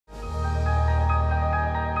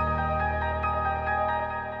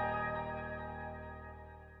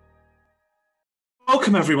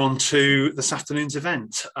Welcome everyone to this afternoon's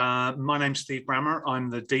event. My name's Steve Brammer. I'm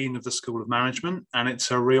the Dean of the School of Management, and it's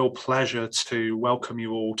a real pleasure to welcome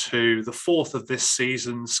you all to the fourth of this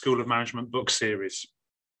season's School of Management book series.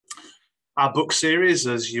 Our book series,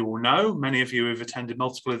 as you all know, many of you have attended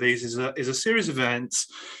multiple of these, is a series of events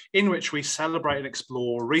in which we celebrate and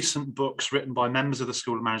explore recent books written by members of the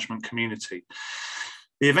School of Management community.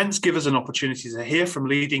 The events give us an opportunity to hear from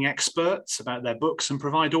leading experts about their books and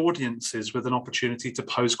provide audiences with an opportunity to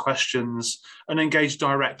pose questions and engage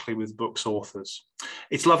directly with books' authors.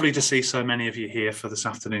 It's lovely to see so many of you here for this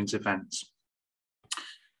afternoon's events.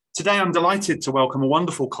 Today, I'm delighted to welcome a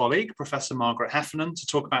wonderful colleague, Professor Margaret Heffernan, to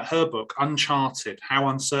talk about her book, Uncharted: How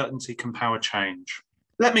Uncertainty Can Power Change.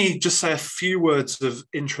 Let me just say a few words of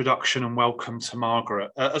introduction and welcome to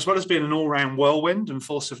Margaret. As well as being an all-round whirlwind and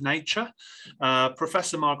force of nature,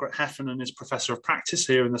 Professor Margaret Heffernan is Professor of Practice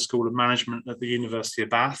here in the School of Management at the University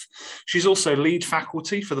of Bath. She's also lead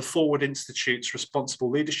faculty for the Forward Institute's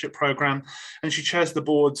Responsible Leadership Programme, and she chairs the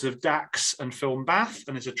boards of DAX and Film Bath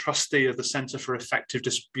and is a trustee of the Centre for Effective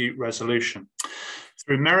Dispute Resolution.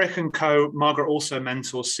 Through Merrick & Co., Margaret also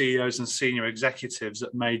mentors CEOs and senior executives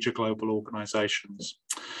at major global organisations.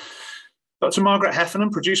 Dr. Margaret Heffernan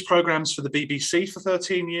produced programmes for the BBC for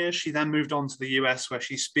 13 years. She then moved on to the US, where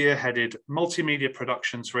she spearheaded multimedia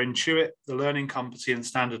productions for Intuit, The Learning Company, and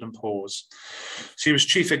Standard & Poor's. She was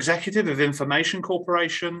Chief Executive of Information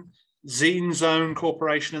Corporation, Zine Zone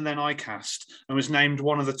Corporation, and then iCast, and was named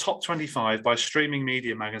one of the top 25 by Streaming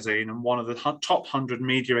Media magazine and one of the top 100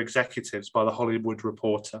 media executives by The Hollywood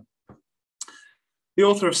Reporter. The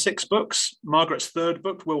author of 6 books, Margaret's third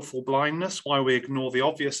book, Willful Blindness: Why We Ignore the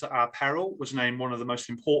Obvious at Our Peril, was named one of the most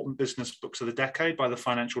important business books of the decade by the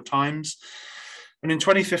Financial Times. And in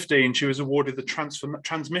 2015, she was awarded the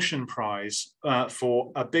Transmission Prize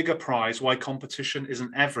for A Bigger Prize: Why Competition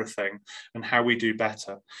Isn't Everything and How We Do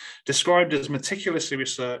Better. Described as meticulously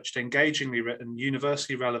researched, engagingly written,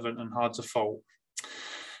 universally relevant, and hard to fault.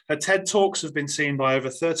 Her TED Talks have been seen by over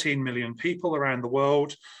 13 million people around the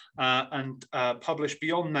world and published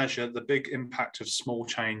beyond measure the big impact of small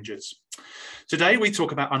changes. Today, we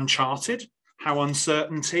talk about Uncharted: How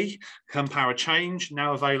Uncertainty Can Power Change,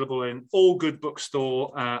 now available in all good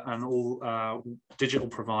bookstore and all digital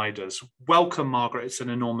providers. Welcome, Margaret. It's an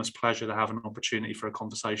enormous pleasure to have an opportunity for a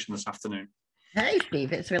conversation this afternoon. Hey,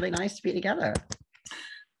 Steve. It's really nice to be together.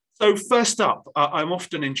 So first up, I'm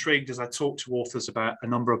often intrigued as I talk to authors about a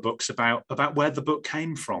number of books about where the book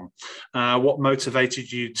came from, what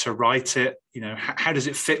motivated you to write it, you know, how does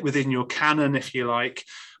it fit within your canon, if you like,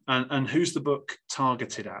 and who's the book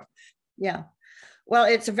targeted at? Yeah, well,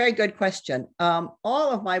 it's a very good question.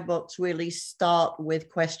 All of my books really start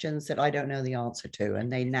with questions that I don't know the answer to,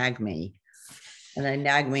 and they nag me. And they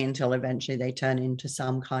nag me until eventually they turn into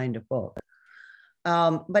some kind of book.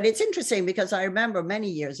 But it's interesting because I remember many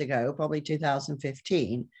years ago, probably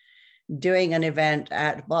 2015, doing an event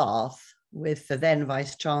at Bath with the then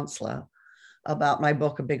Vice Chancellor about my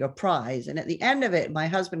book, A Bigger Prize. And at the end of it, my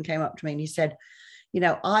husband came up to me and he said, you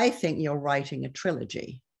know, I think you're writing a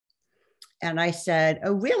trilogy. And I said,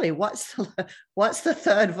 oh, really? What's the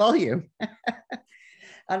third volume?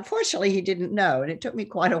 Unfortunately, he didn't know. And it took me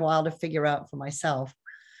quite a while to figure out for myself.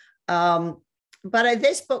 But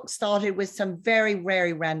this book started with some very,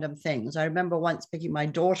 very random things. I remember once picking my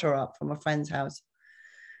daughter up from a friend's house,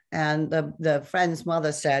 and the friend's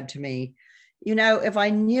mother said to me, you know, if I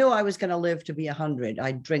knew I was going to live to be 100,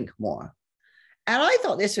 I'd drink more. And I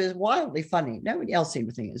thought this was wildly funny. Nobody else seemed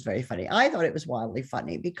to think it was very funny. I thought it was wildly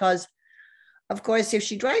funny because, of course, if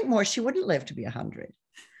she drank more, she wouldn't live to be 100.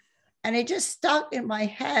 And it just stuck in my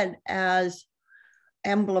head as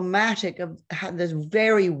emblematic of how there's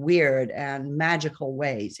very weird and magical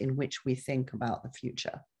ways in which we think about the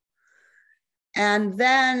future. And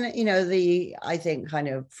then, you know, I think kind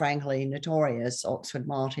of frankly notorious Oxford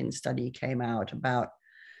Martin study came out about,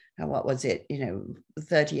 what was it, you know,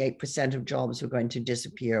 38% of jobs were going to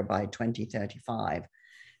disappear by 2035.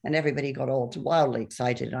 And everybody got all wildly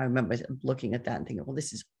excited. And I remember looking at that and thinking, well,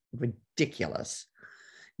 this is ridiculous.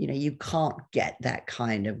 You know, you can't get that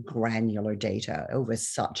kind of granular data over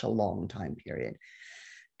such a long time period.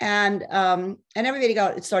 And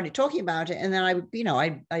everybody started talking about it. And then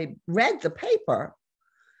I read the paper,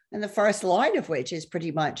 and the first line of which is pretty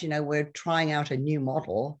much, you know, we're trying out a new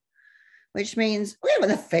model, which means we haven't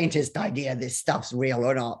the faintest idea this stuff's real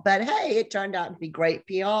or not. But hey, it turned out to be great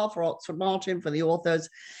PR for Oxford Martin, for the authors.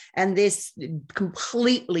 And this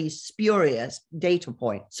completely spurious data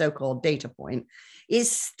point, so-called data point, is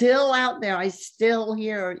still out there. I still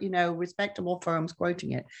hear, you know, respectable firms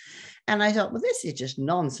quoting it. And I thought, well, this is just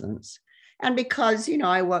nonsense. And because,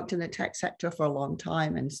 I worked in the tech sector for a long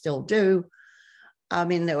time and still do, I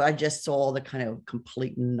mean, I just saw the kind of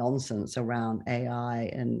complete nonsense around AI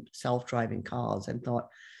and self-driving cars and thought,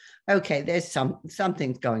 okay, there's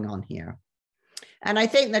something's going on here. And I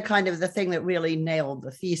think the thing that really nailed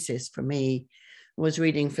the thesis for me was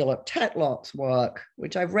reading Philip Tetlock's work,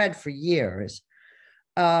 which I've read for years,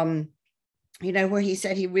 where he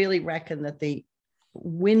said he really reckoned that the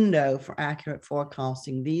window for accurate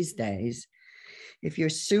forecasting these days, if you're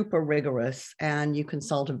super rigorous and you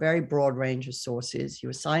consult a very broad range of sources, you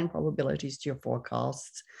assign probabilities to your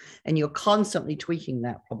forecasts, and you're constantly tweaking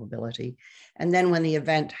that probability. And then when the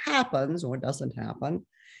event happens or doesn't happen,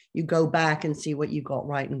 you go back and see what you got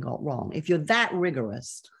right and got wrong. If you're that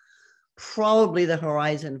rigorous, probably the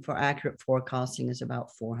horizon for accurate forecasting is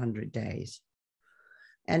about 400 days.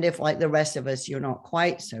 And if, like the rest of us, you're not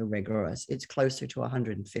quite so rigorous, it's closer to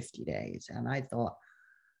 150 days. And I thought,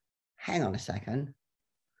 hang on a second.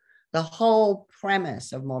 The whole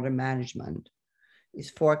premise of modern management is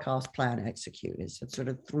forecast, plan, execute. It's a sort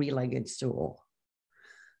of three-legged stool.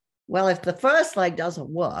 Well, if the first leg doesn't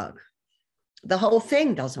work, the whole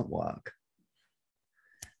thing doesn't work.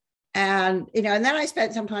 And, and then I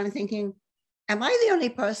spent some time thinking, am I the only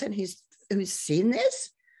person who's seen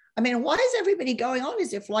this? I mean, why is everybody going on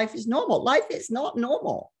as if life is normal? Life is not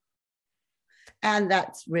normal. And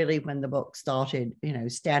that's really when the book started,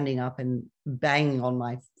 standing up and banging on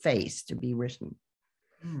my face to be written.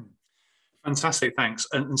 Fantastic, thanks.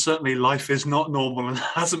 And certainly life is not normal and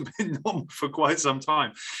hasn't been normal for quite some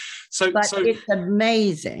time. So it's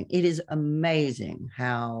amazing. It is amazing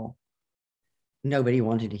how nobody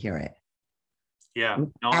wanted to hear it. Yeah,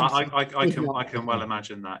 no, I can well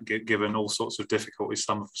imagine that, given all sorts of difficulties,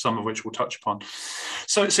 some of which we'll touch upon.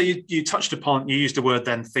 So you touched upon, you used the word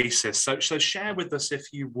then thesis. So share with us,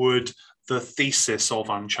 if you would, the thesis of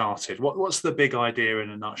Uncharted. What's the big idea in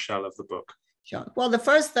a nutshell of the book? Sure. Well, the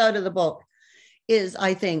first third of the book is,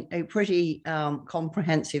 I think, a pretty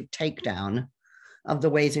comprehensive takedown of the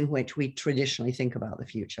ways in which we traditionally think about the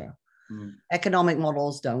future. Economic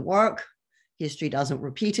models don't work. History doesn't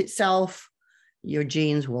repeat itself. Your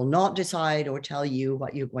genes will not decide or tell you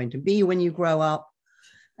what you're going to be when you grow up.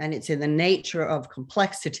 And it's in the nature of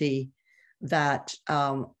complexity that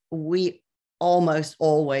we almost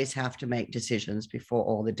always have to make decisions before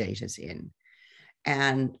all the data's in.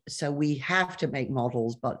 And so we have to make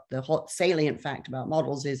models, but the hot salient fact about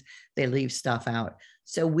models is they leave stuff out.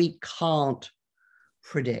 So we can't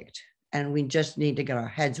predict, and we just need to get our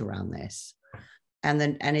heads around this. And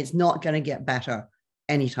it's not going to get better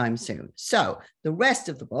anytime soon. So the rest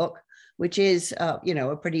of the book, which is, a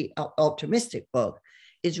pretty optimistic book,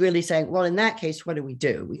 is really saying, well, in that case, what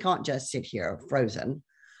do? We can't just sit here frozen,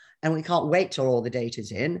 and we can't wait till all the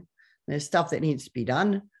data's in. There's stuff that needs to be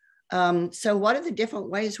done. So what are the different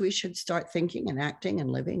ways we should start thinking and acting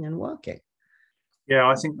and living and working? Yeah,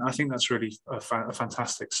 I think that's really a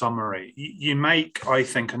fantastic summary. You make, I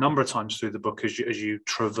think, a number of times through the book, as you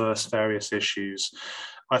traverse various issues,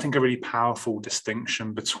 I think a really powerful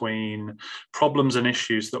distinction between problems and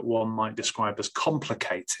issues that one might describe as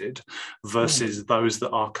complicated versus those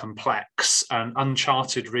that are complex. And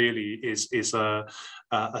Uncharted really is a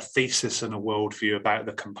thesis and a worldview about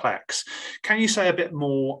the complex. Can you say a bit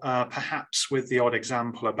more, perhaps with the odd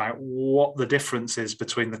example, about what the difference is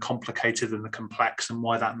between the complicated and the complex and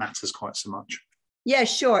why that matters quite so much? Yeah,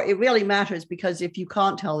 sure. It really matters, because if you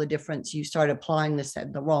can't tell the difference, you start applying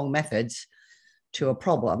the wrong methods to a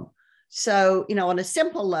problem. So, on a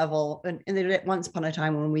simple level, and once upon a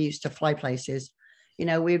time when we used to fly places, we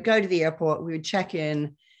would go to the airport, we would check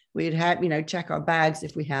in, we'd check our bags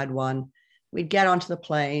if we had one. We'd get onto the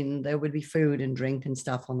plane, there would be food and drink and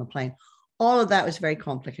stuff on the plane. All of that was very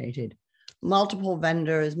complicated. Multiple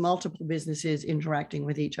vendors, multiple businesses interacting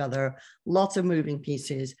with each other, lots of moving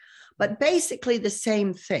pieces, but basically the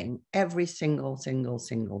same thing every single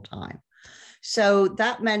time. So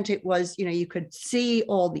that meant it was, you could see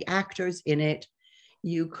all the actors in it.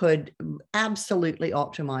 You could absolutely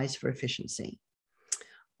optimize for efficiency.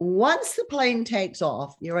 Once the plane takes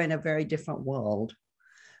off, you're in a very different world,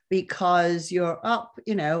 because you're up,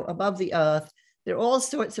 above the earth. There are all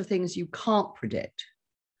sorts of things you can't predict.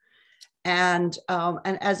 And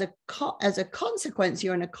as a consequence,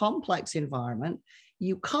 you're in a complex environment.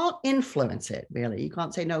 You can't influence it, really. You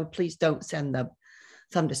can't say, no, please don't send the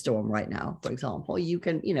thunderstorm right now, for example. You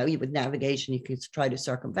can, with navigation, you can try to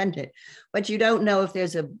circumvent it, but you don't know if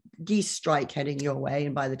there's a geese strike heading your way.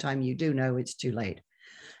 And by the time you do know, it's too late.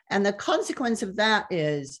 And the consequence of that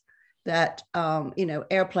is that,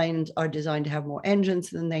 airplanes are designed to have more engines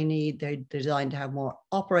than they need. They're designed to have more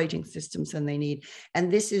operating systems than they need.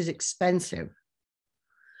 And this is expensive.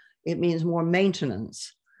 It means more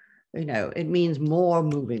maintenance. It means more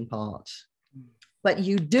moving parts. But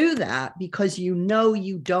you do that because you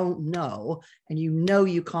don't know, and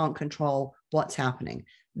you can't control what's happening.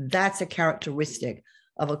 That's a characteristic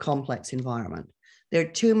of a complex environment. There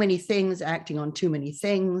are too many things acting on too many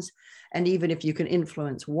things. And even if you can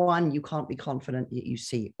influence one, you can't be confident that you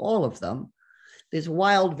see all of them. There's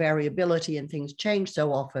wild variability, and things change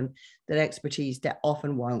so often that expertise that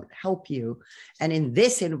often won't help you. And in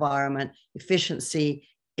this environment, efficiency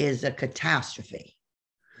is a catastrophe,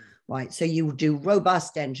 right? So you do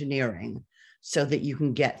robust engineering so that you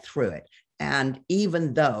can get through it. And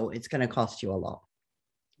even though it's going to cost you a lot.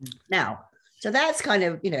 Now, so that's kind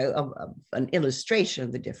of, an illustration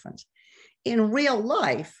of the difference. In real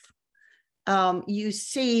life, you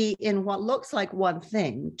see in what looks like one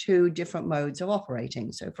thing, two different modes of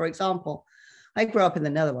operating. So for example, I grew up in the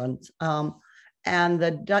Netherlands, and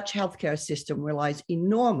the Dutch healthcare system relies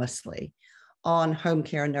enormously on home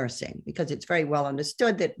care nursing, because it's very well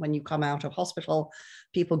understood that when you come out of hospital,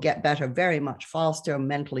 people get better very much faster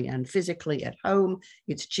mentally and physically at home.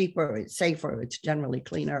 It's cheaper, it's safer, it's generally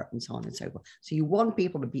cleaner, and so on and so forth. So you want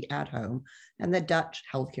people to be at home, and the Dutch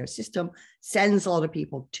healthcare system sends a lot of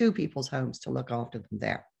people to people's homes to look after them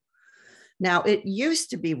there. Now, it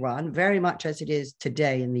used to be run very much as it is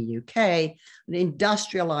today in the UK, an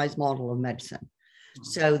industrialized model of medicine.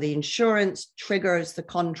 So the insurance triggers the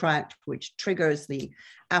contract, which triggers the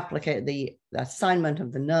assignment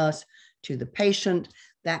of the nurse to the patient.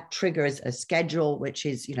 That triggers a schedule, which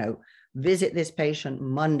is, visit this patient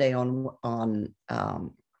Monday in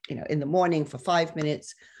the morning for 5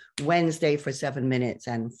 minutes, Wednesday for 7 minutes,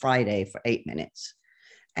 and Friday for 8 minutes.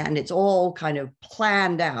 And it's all kind of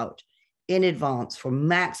planned out in advance for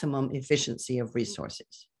maximum efficiency of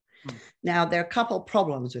resources. Now, there are a couple of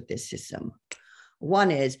problems with this system.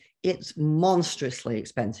 One is it's monstrously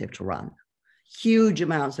expensive to run, huge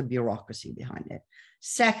amounts of bureaucracy behind it.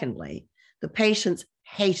 Secondly, the patients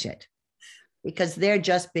hate it because they're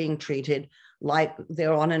just being treated like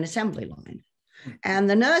they're on an assembly line. And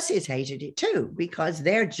the nurses hated it too, because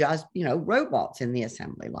they're just, robots in the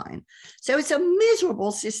assembly line. So it's a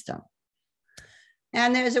miserable system.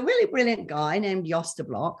 And there's a really brilliant guy named Jos de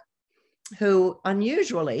Blok, who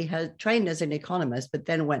unusually had trained as an economist, but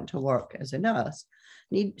then went to work as a nurse.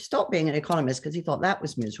 And he stopped being an economist because he thought that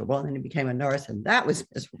was miserable. And then he became a nurse, and that was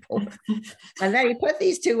miserable. And then he put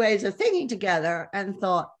these two ways of thinking together and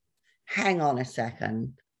thought, hang on a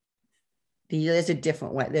second. There's a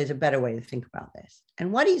different way. There's a better way to think about this.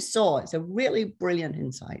 And what he saw is a really brilliant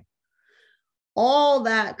insight. All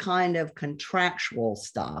that kind of contractual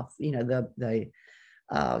stuff, the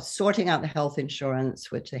sorting out the health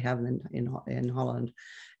insurance, which they have in Holland,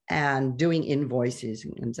 and doing invoices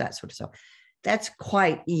and that sort of stuff. That's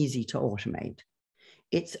quite easy to automate.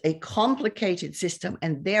 It's a complicated system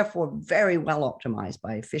and therefore very well optimized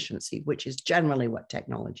by efficiency, which is generally what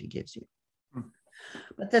technology gives you.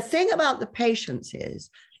 But the thing about the patients is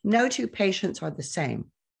no two patients are the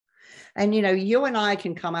same. And, you and I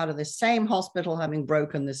can come out of the same hospital having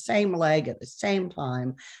broken the same leg at the same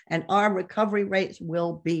time, and our recovery rates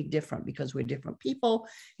will be different because we're different people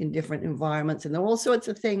in different environments. And there are all sorts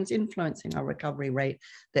of things influencing our recovery rate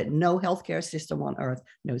that no healthcare system on earth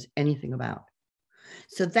knows anything about.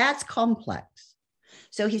 So that's complex.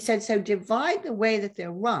 So he said, so divide the way that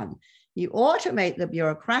they're run. You automate the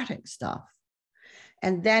bureaucratic stuff.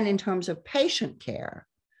 And then in terms of patient care,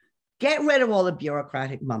 get rid of all the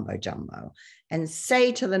bureaucratic mumbo jumbo and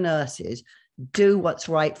say to the nurses, do what's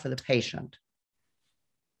right for the patient.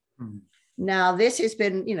 Now, this has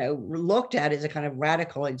been, looked at as a kind of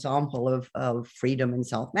radical example of freedom and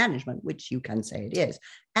self-management, which you can say it is.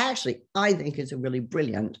 Actually, I think it's a really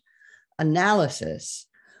brilliant analysis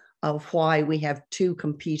of why we have two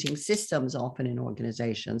competing systems often in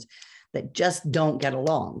organizations that just don't get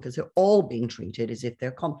along, because they're all being treated as if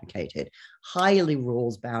they're complicated, highly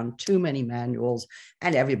rules bound, too many manuals,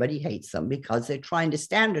 and everybody hates them because they're trying to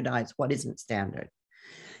standardize what isn't standard.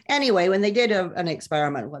 Anyway, when they did an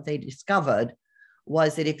experiment, what they discovered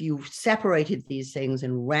was that if you separated these things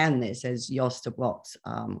and ran this as Jos de Blok's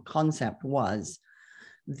concept was,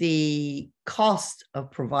 the cost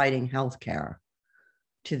of providing healthcare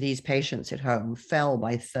to these patients at home fell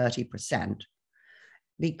by 30%.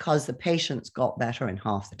 Because the patients got better in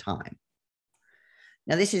half the time.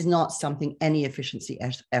 Now, this is not something any efficiency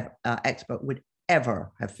expert would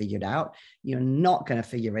ever have figured out. You're not going to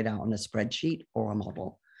figure it out on a spreadsheet or a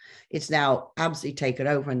model. It's now absolutely taken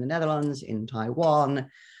over in the Netherlands, in Taiwan,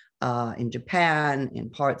 in Japan, in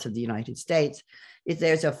parts of the United States, is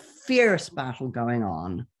there's a fierce battle going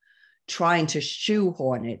on trying to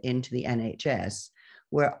shoehorn it into the NHS,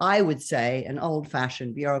 where I would say an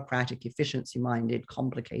old-fashioned, bureaucratic, efficiency-minded,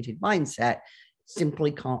 complicated mindset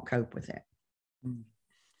simply can't cope with it.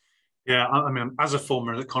 Yeah, I mean, as a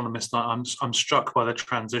former economist, I'm struck by the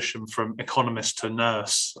transition from economist to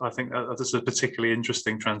nurse. I think this is a particularly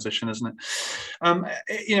interesting transition, isn't it?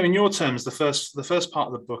 In your terms, the first part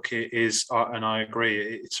of the book is, and I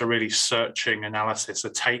agree, it's a really searching analysis, a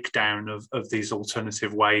takedown of these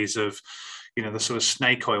alternative ways of, the sort of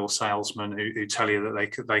snake oil salesmen who tell you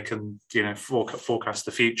that they can forecast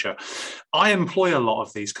the future. I employ a lot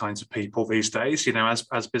of these kinds of people these days,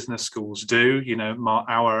 as business schools do.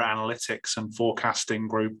 Our analytics and forecasting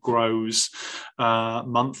group grows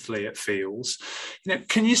monthly, it feels.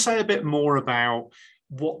 Can you say a bit more about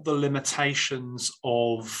what the limitations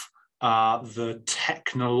of the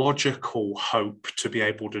technological hope to be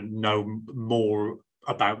able to know more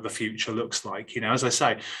about the future looks like? As I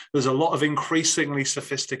say, there's a lot of increasingly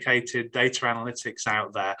sophisticated data analytics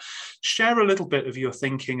out there. Share a little bit of your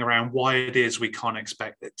thinking around why it is we can't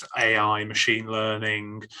expect it, AI, machine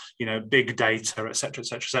learning, big data, et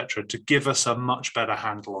cetera, to give us a much better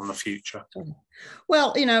handle on the future.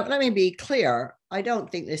 Well, let me be clear. I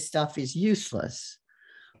don't think this stuff is useless,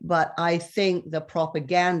 but I think the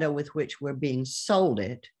propaganda with which we're being sold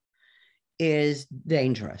it is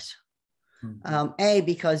dangerous.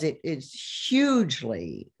 Because it is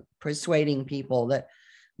hugely persuading people that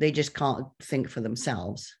they just can't think for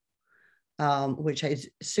themselves, which is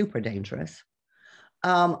super dangerous.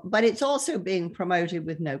 But it's also being promoted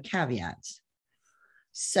with no caveats.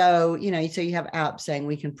 So, so you have apps saying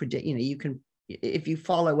we can predict, you can, if you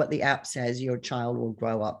follow what the app says, your child will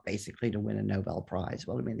grow up basically to win a Nobel Prize.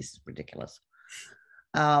 Well, this is ridiculous.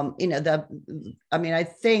 I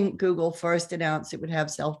think Google first announced it would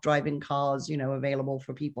have self-driving cars, available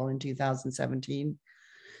for people in 2017,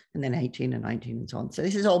 and then 18 and 19 and so on. So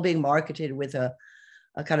this is all being marketed with a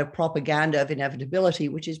kind of propaganda of inevitability,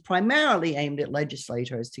 which is primarily aimed at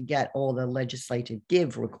legislators to get all the legislative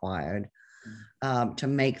give required to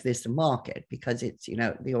make this a market, because it's,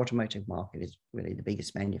 the automotive market is really the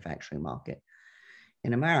biggest manufacturing market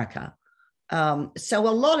in America. So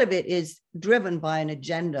a lot of it is driven by an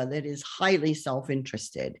agenda that is highly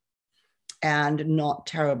self-interested and not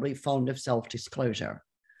terribly fond of self-disclosure.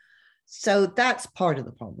 So that's part of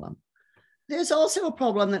the problem. There's also a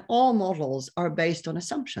problem that all models are based on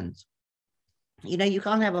assumptions. You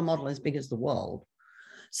can't have a model as big as the world.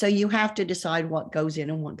 So you have to decide what goes in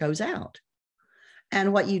and what goes out.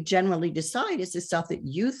 And what you generally decide is the stuff that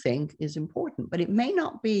you think is important, but it may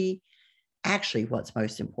not be actually what's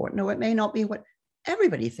most important, or it may not be what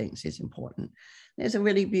everybody thinks is important. There's a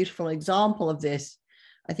really beautiful example of this,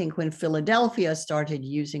 I think, when Philadelphia started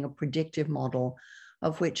using a predictive model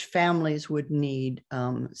of which families would need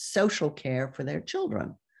social care for their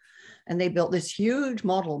children. And they built this huge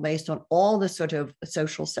model based on all the sort of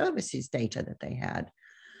social services data that they had.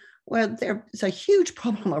 Well, there's a huge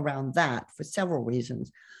problem around that for several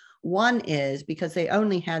reasons. One is because they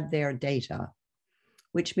only had their data,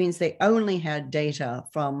 which means they only had data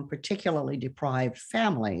from particularly deprived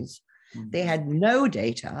families. They had no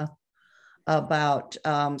data about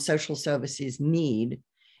social services need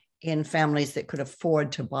in families that could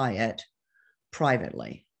afford to buy it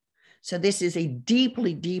privately. So this is a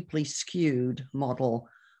deeply, deeply skewed model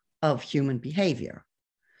of human behavior.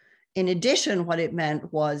 In addition, what it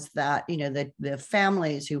meant was that, the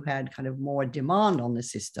families who had kind of more demand on the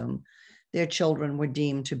system, their children were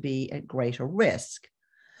deemed to be at greater risk.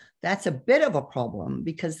 That's a bit of a problem,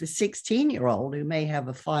 because the 16-year-old who may have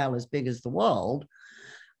a file as big as the world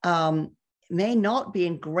may not be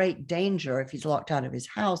in great danger if he's locked out of his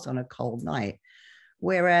house on a cold night,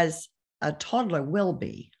 whereas a toddler will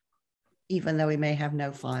be, even though he may have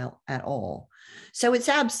no file at all. So it's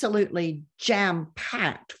absolutely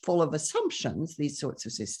jam-packed full of assumptions, these sorts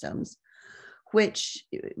of systems, which,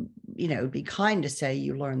 it'd be kind to say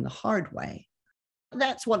you learn the hard way.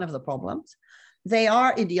 That's one of the problems. They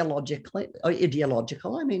are ideological.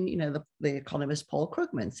 I mean, the economist Paul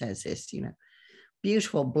Krugman says this,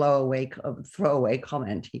 beautiful throwaway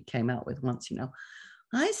comment he came out with once,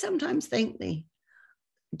 I sometimes think the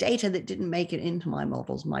data that didn't make it into my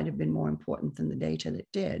models might have been more important than the data that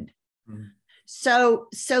did. So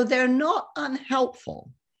they're not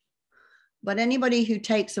unhelpful, but anybody who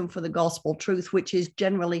takes them for the gospel truth, which is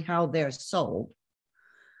generally how they're sold,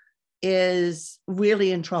 is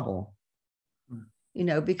really in trouble.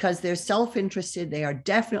 Because they're self-interested, they are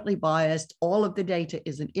definitely biased. All of the data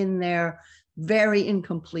isn't in there. very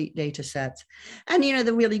incomplete data sets. And,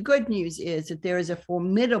 the really good news is that there is a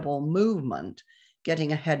formidable movement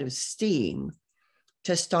getting ahead of steam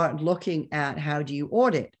to start looking at how do you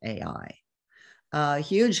audit AI,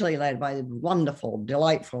 hugely led by the wonderful,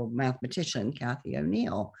 delightful mathematician, Cathy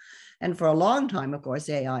O'Neill. And for a long time, of course,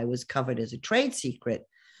 AI was covered as a trade secret.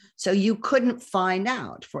 So you couldn't find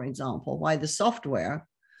out, for example, why the software,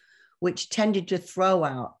 which tended to throw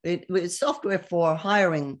out, it was software for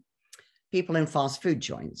hiring people in fast food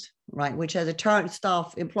joints, right, which has a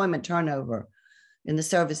staff employment turnover in the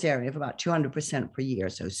service area of about 200% per year.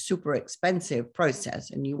 So super expensive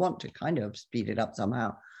process, and you want to kind of speed it up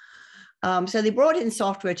somehow. So they brought in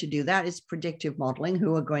software to do that. It's predictive modeling,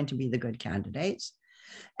 who are going to be the good candidates.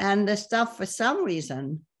 And the stuff, for some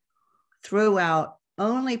reason, threw out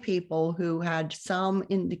only people who had some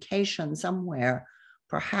indication somewhere,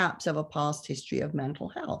 perhaps of a past history of mental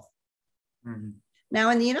health. Mm-hmm. Now,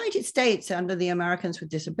 in the United States, under the Americans with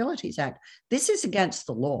Disabilities Act, this is against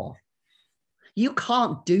the law. You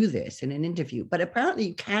can't do this in an interview, but apparently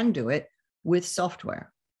you can do it with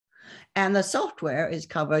software. And the software is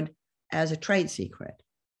covered as a trade secret.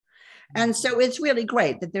 And so it's really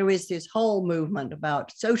great that there is this whole movement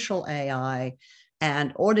about social AI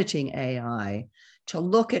and auditing AI to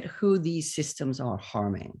look at who these systems are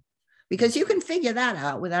harming, because you can figure that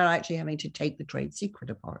out without actually having to take the trade secret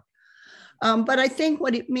apart. But I think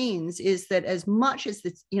what it means is that as much as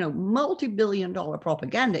this, multi-billion-dollar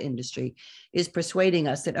propaganda industry is persuading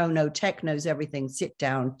us that, oh no, tech knows everything, sit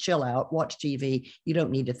down, chill out, watch TV, you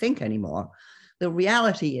don't need to think anymore. The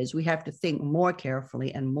reality is we have to think more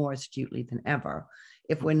carefully and more astutely than ever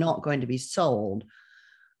if we're not going to be sold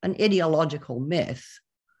an ideological myth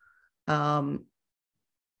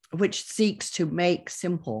which seeks to make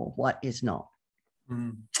simple what is not.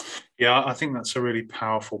 Yeah, I think that's a really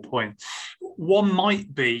powerful point. One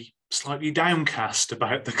might be slightly downcast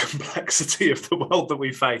about the complexity of the world that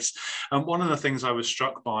we face. And one of the things I was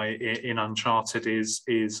struck by in Uncharted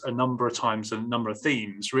is a number of times, a number of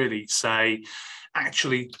themes really say,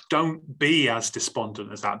 actually, don't be as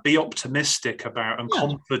despondent as that. Be optimistic about and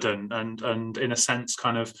confident and in a sense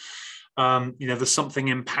kind of, there's something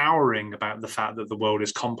empowering about the fact that the world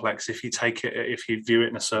is complex if you view it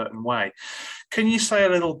in a certain way. Can you say a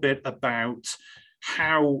little bit about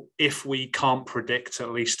how, if we can't predict,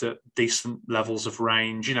 at least at decent levels of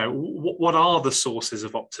range, what are the sources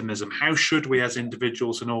of optimism? How should we as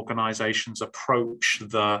individuals and organizations approach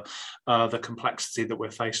the complexity that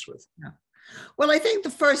we're faced with? Yeah. Well, I think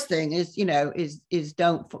the first thing is, is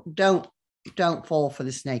don't fall for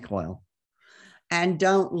the snake oil. And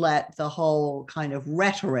don't let the whole kind of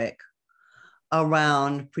rhetoric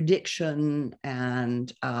around prediction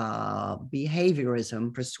and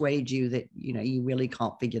behaviorism persuade you that, you really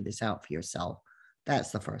can't figure this out for yourself.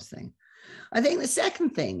 That's the first thing. I think the second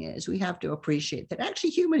thing is we have to appreciate that actually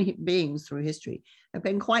human beings through history have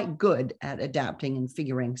been quite good at adapting and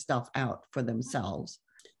figuring stuff out for themselves.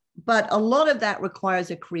 But a lot of that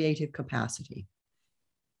requires a creative capacity.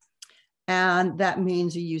 And that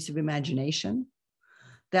means a use of imagination.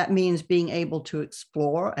 That means being able to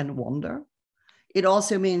explore and wonder. It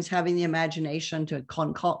also means having the imagination to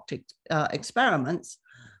concoct experiments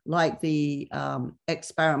like the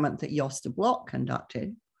experiment that Jos de Blok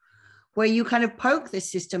conducted, where you kind of poke the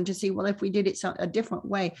system to see, well, if we did it a different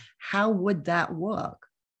way, how would that work?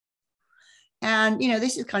 And,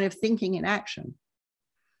 this is kind of thinking in action.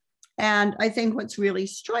 And I think what's really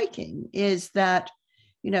striking is that,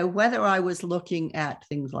 whether I was looking at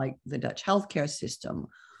things like the Dutch healthcare system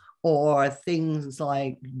or things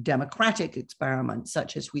like democratic experiments,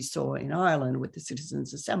 such as we saw in Ireland with the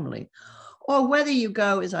Citizens' Assembly, or whether you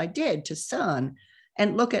go, as I did, to CERN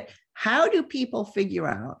and look at how do people figure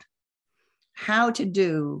out how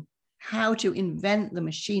to invent the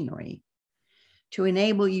machinery to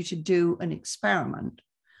enable you to do an experiment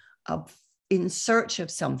in search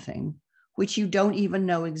of something which you don't even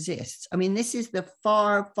know exists. I mean, this is the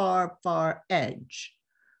far, far, far edge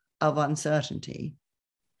of uncertainty.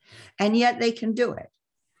 And yet they can do it.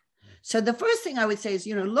 So the first thing I would say is,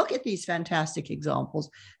 look at these fantastic examples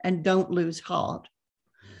and don't lose heart.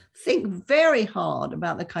 Think very hard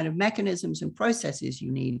about the kind of mechanisms and processes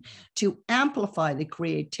you need to amplify the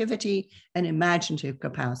creativity and imaginative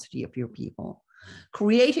capacity of your people.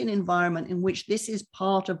 Create an environment in which this is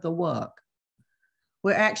part of the work,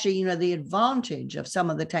 where actually, the advantage of some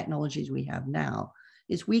of the technologies we have now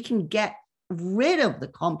is we can get rid of the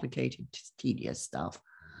complicated, tedious stuff.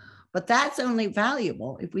 But that's only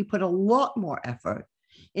valuable if we put a lot more effort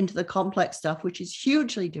into the complex stuff, which is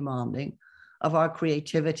hugely demanding of our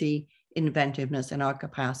creativity, inventiveness, and our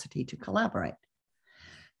capacity to collaborate.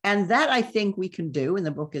 And that I think we can do, and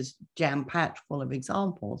the book is jam-packed full of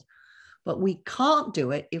examples, but we can't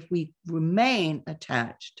do it if we remain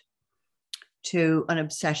attached to an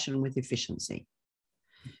obsession with efficiency.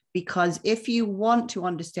 Because if you want to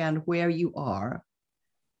understand where you are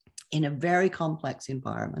in a very complex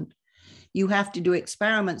environment, you have to do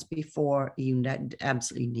experiments before you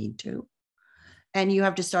absolutely need to. And you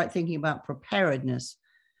have to start thinking about preparedness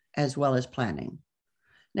as well as planning.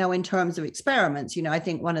 Now, in terms of experiments, I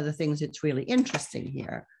think one of the things that's really interesting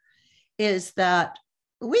here is that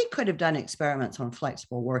we could have done experiments on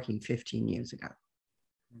flexible working 15 years ago.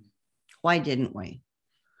 Why didn't we?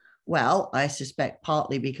 Well, I suspect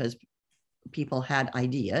partly because people had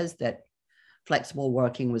ideas that flexible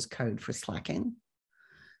working was code for slacking.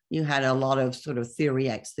 You had a lot of sort of theory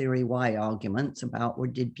X, theory Y arguments about, or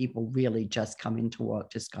did people really just come into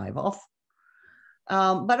work to skive off?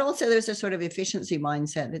 But also there's a sort of efficiency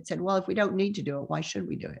mindset that said, well, if we don't need to do it, why should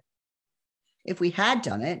we do it? If we had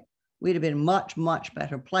done it, we'd have been much, much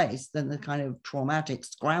better placed than the kind of traumatic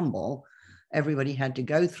scramble everybody had to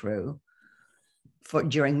go through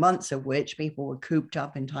during months of which people were cooped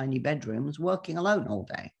up in tiny bedrooms working alone all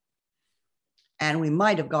day. And we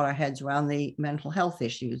might have got our heads around the mental health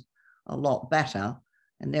issues a lot better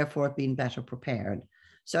and therefore have been better prepared.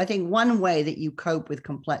 So I think one way that you cope with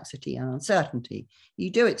complexity and uncertainty, you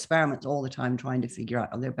do experiments all the time trying to figure out,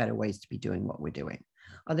 are there better ways to be doing what we're doing?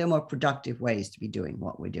 Are there more productive ways to be doing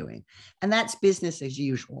what we're doing? And that's business as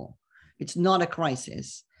usual. It's not a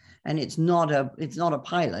crisis and it's not a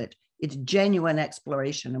pilot. It's genuine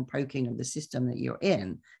exploration and poking of the system that you're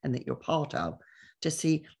in and that you're part of to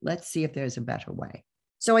see, let's see if there's a better way.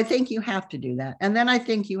 So I think you have to do that. And then I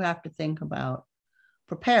think you have to think about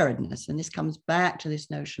preparedness. And this comes back to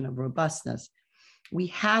this notion of robustness. We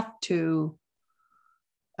have to,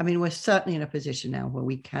 we're certainly in a position now where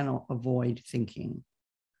we cannot avoid thinking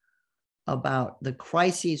about the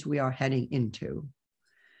crises we are heading into.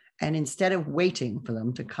 And instead of waiting for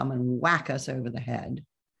them to come and whack us over the head,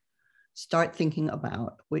 start thinking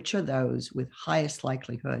about which are those with highest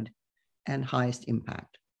likelihood and highest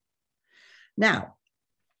impact. Now,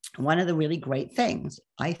 one of the really great things,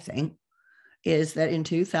 I think, is that in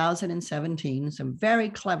 2017, some very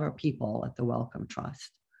clever people at the Wellcome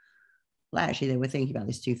Trust, well, actually, they were thinking about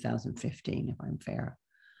this 2015, if I'm fair,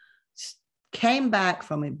 came back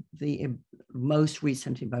from the most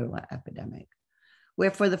recent Ebola epidemic,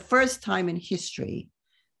 where for the first time in history,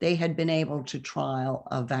 they had been able to trial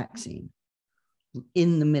a vaccine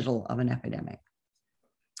in the middle of an epidemic.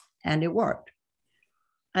 And it worked.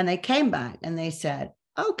 And they came back and they said,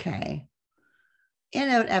 okay, in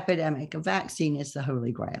an epidemic, a vaccine is the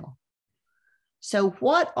holy grail. So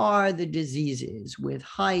what are the diseases with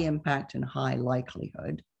high impact and high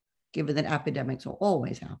likelihood, given that epidemics are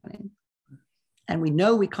always happening? And we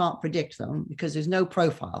know we can't predict them because there's no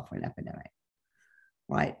profile for an epidemic,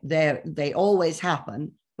 right? They always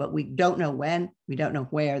happen, but we don't know when, we don't know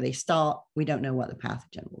where they start, we don't know what the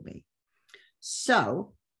pathogen will be.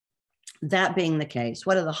 So that being the case,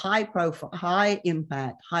 what are the high profile, high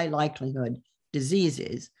impact, high likelihood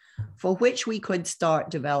diseases for which we could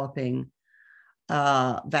start developing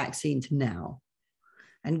vaccines now?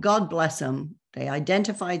 And God bless them, they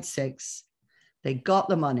identified 6, they got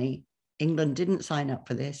the money. England didn't sign up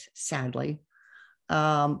for this, sadly,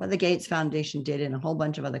 but the Gates Foundation did and a whole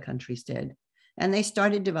bunch of other countries did. And they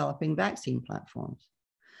started developing vaccine platforms.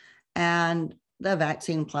 And the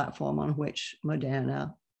vaccine platform on which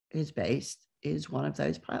Moderna is based is one of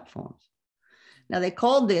those platforms. Now, they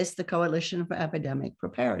called this the Coalition for Epidemic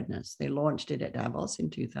Preparedness. They launched it at Davos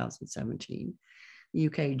in 2017. The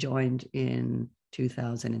UK joined in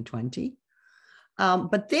 2020.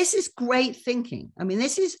 But this is great thinking.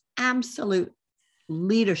 This is absolute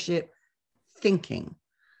leadership thinking.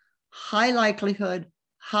 High likelihood,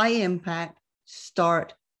 high impact,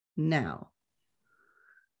 start now.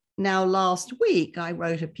 Now, last week, I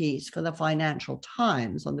wrote a piece for the Financial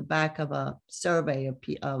Times on the back of a survey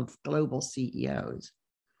of global CEOs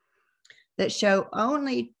that show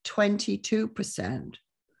only 22%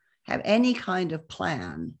 have any kind of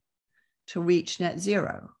plan to reach net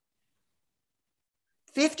zero.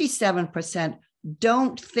 57%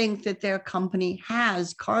 don't think that their company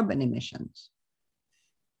has carbon emissions.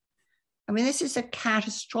 This is a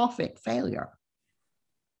catastrophic failure.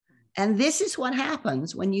 And this is what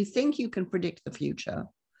happens when you think you can predict the future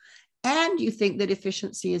and you think that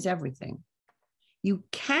efficiency is everything. You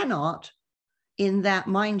cannot, in that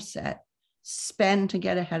mindset, spend to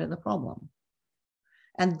get ahead of the problem.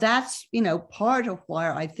 And that's, part of why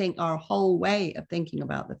I think our whole way of thinking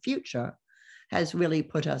about the future has really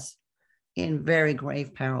put us in very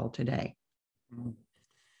grave peril today.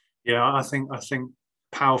 Yeah, I think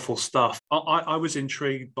powerful stuff. I was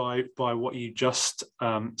intrigued by what you just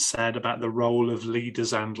said about the role of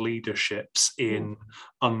leaders and leaderships in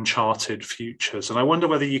uncharted futures, and I wonder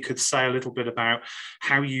whether you could say a little bit about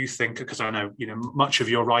how you think, because I know much of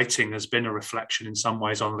your writing has been a reflection in some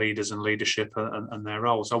ways on leaders and leadership and their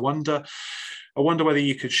roles. I wonder whether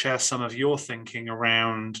you could share some of your thinking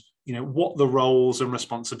around what the roles and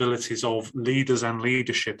responsibilities of leaders and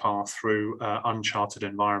leadership are through uncharted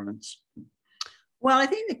environments. Well, I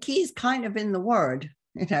think the key is kind of in the word,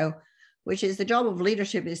 which is the job of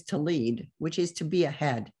leadership is to lead, which is to be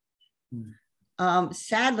ahead.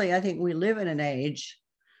 Sadly, I think we live in an age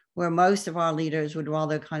where most of our leaders would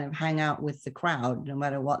rather kind of hang out with the crowd, no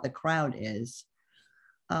matter what the crowd is.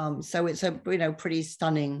 So it's a pretty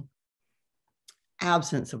stunning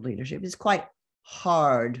absence of leadership. It's quite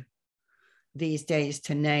hard these days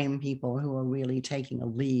to name people who are really taking a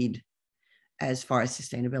lead as far as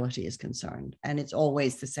sustainability is concerned. And it's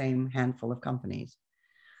always the same handful of companies.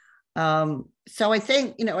 So I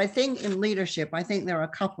think in leadership, I think there are a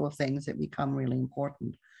couple of things that become really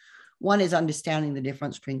important. One is understanding the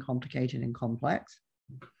difference between complicated and complex.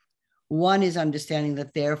 One is understanding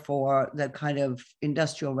that therefore the kind of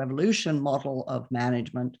industrial revolution model of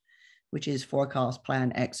management, which is forecast,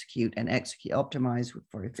 plan, execute, optimize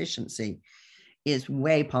for efficiency, is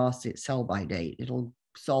way past its sell-by date. It'll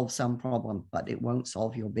solve some problem, but it won't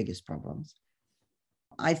solve your biggest problems.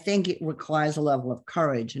 I think it requires a level of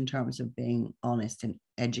courage in terms of being honest and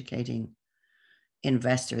educating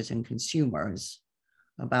investors and consumers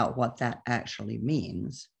about what that actually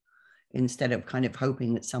means, instead of kind of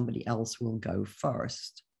hoping that somebody else will go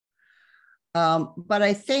first. But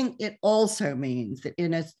I think it also means that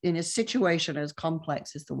in a situation as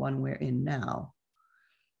complex as the one we're in now,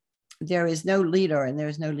 there is no leader and there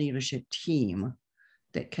is no leadership team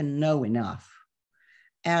that can know enough.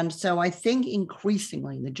 And so I think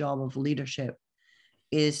increasingly the job of leadership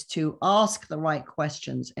is to ask the right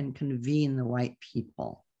questions and convene the right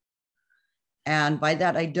people. And by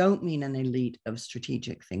that, I don't mean an elite of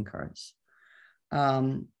strategic thinkers.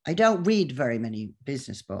 I don't read very many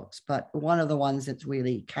business books, but one of the ones that's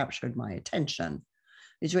really captured my attention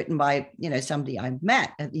is written by, somebody I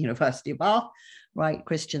met at the University of Bath, right?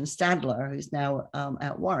 Christian Stadler, who's now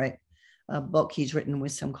at Warwick, a book he's written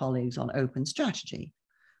with some colleagues on open strategy,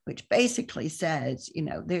 which basically says,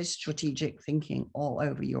 there's strategic thinking all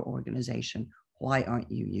over your organization. Why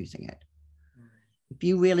aren't you using it? If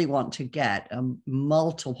you really want to get a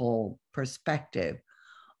multiple perspective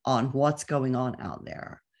on what's going on out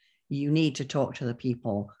there, you need to talk to the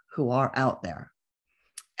people who are out there.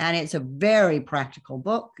 And it's a very practical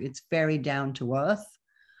book. It's very down to earth.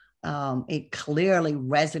 It clearly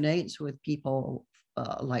resonates with people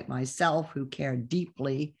like myself who care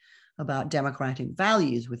deeply about democratic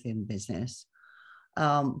values within business.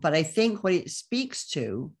 But I think what it speaks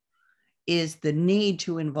to is the need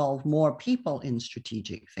to involve more people in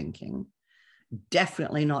strategic thinking,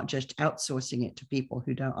 definitely not just outsourcing it to people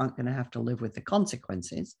who aren't going to have to live with the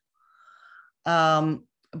consequences.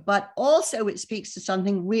 But also it speaks to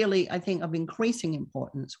something really, I think, of increasing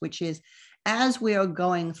importance, which is as we are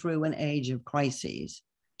going through an age of crises,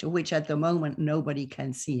 to which at the moment nobody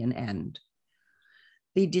can see an end,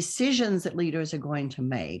 the decisions that leaders are going to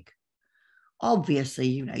make,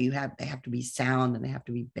 obviously, they have to be sound and they have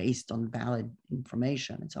to be based on valid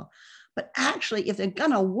information and so on. But actually, if they're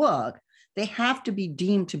going to work, they have to be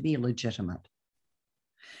deemed to be legitimate.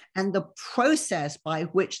 And the process by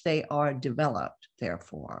which they are developed,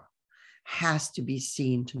 therefore, has to be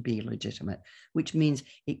seen to be legitimate, which means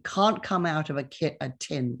it can't come out of a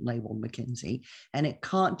tin labeled McKinsey, and it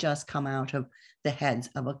can't just come out of the heads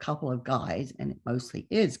of a couple of guys, and it mostly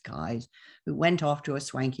is guys, who went off to a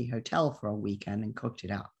swanky hotel for a weekend and cooked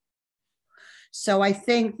it up. So I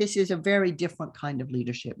think this is a very different kind of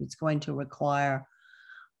leadership. It's going to require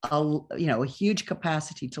a huge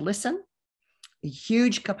capacity to listen, a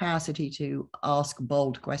huge capacity to ask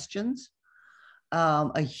bold questions,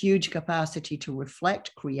 a huge capacity to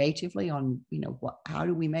reflect creatively on, how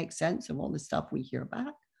do we make sense of all the stuff we hear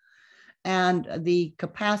back, and the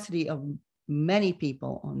capacity of many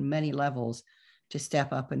people on many levels to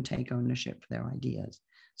step up and take ownership for their ideas.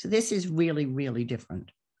 So this is really, really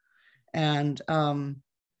different. And,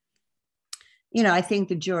 I think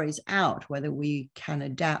the jury's out whether we can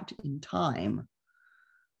adapt in time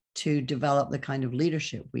to develop the kind of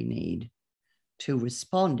leadership we need to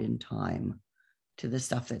respond in time to the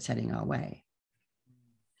stuff that's heading our way.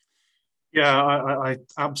 Yeah, I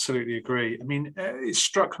absolutely agree. I mean, it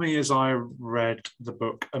struck me as I read the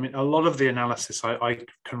book. I mean, a lot of the analysis I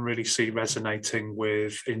can really see resonating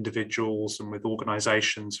with individuals and with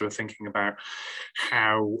organizations who are thinking about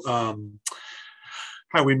how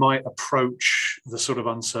how we might approach the sort of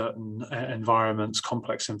uncertain environments,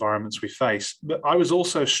 complex environments we face. But I was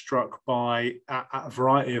also struck by, at a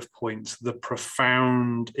variety of points, the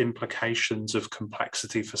profound implications of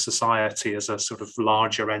complexity for society as a sort of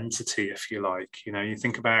larger entity, if you like. You know, you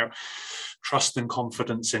think about trust and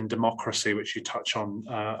confidence in democracy, which you touch on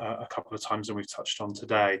a couple of times and we've touched on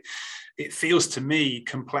today. It feels to me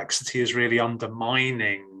complexity is really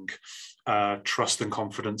undermining trust and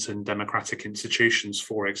confidence in democratic institutions,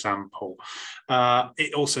 for example.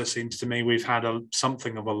 It also seems to me we've had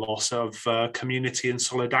something of a loss of community and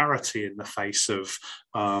solidarity in the face of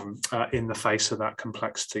that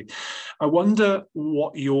complexity. I wonder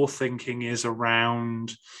what your thinking is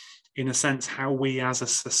around, in a sense, how we as a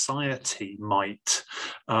society might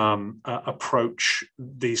approach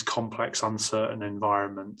these complex, uncertain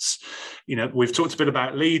environments. You know, we've talked a bit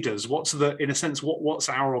about leaders. What's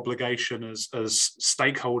our obligation as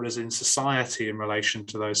stakeholders in society in relation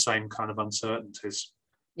to those same kind of uncertainties?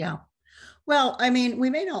 Yeah. Well, I mean, we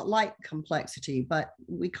may not like complexity, but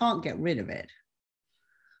we can't get rid of it,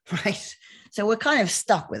 right? So we're kind of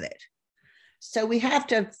stuck with it. So we have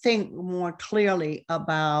to think more clearly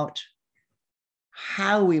about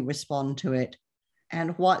how we respond to it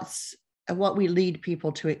and what we lead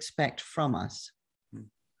people to expect from us.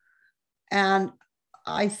 And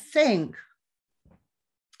I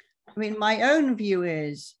mean, my own view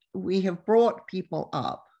is we have brought people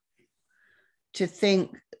up to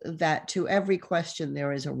think that to every question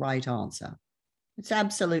there is a right answer. It's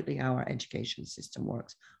absolutely how our education system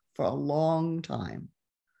works for a long time.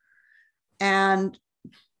 And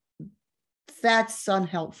that's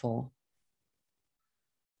unhelpful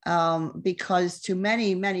because to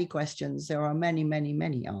many, many questions, there are many, many,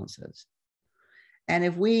 many answers. And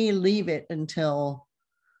if we leave it until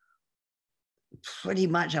pretty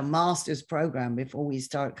much a master's program before we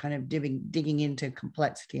start kind of digging into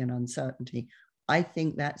complexity and uncertainty, I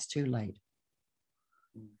think that's too late.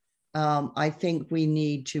 I think we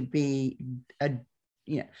need to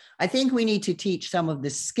I think we need to teach some of the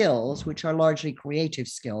skills, which are largely creative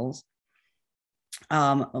skills,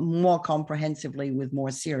 more comprehensively with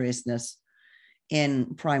more seriousness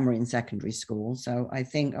in primary and secondary school. So I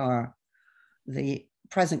think the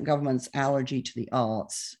present government's allergy to the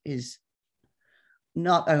arts is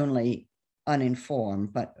not only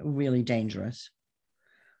uninformed, but really dangerous,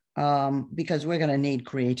 because we're going to need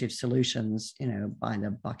creative solutions, by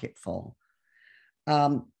the bucketful.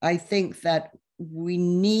 I think that we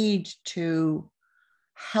need to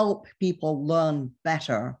help people learn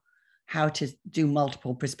better how to do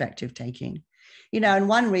multiple perspective taking. And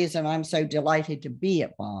one reason I'm so delighted to be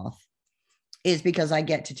at Bath is because I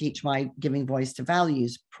get to teach my Giving Voice to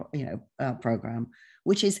Values, program,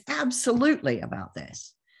 which is absolutely about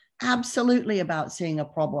this, absolutely about seeing a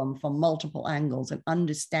problem from multiple angles and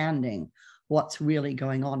understanding what's really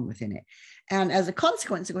going on within it. And as a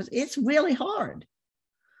consequence, of course, it's really hard.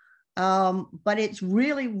 But it's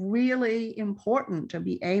really, really important to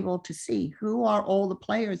be able to see who are all the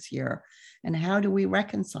players here and how do we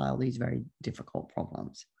reconcile these very difficult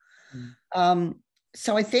problems.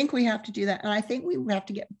 So I think we have to do that. And I think we have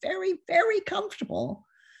to get very, very comfortable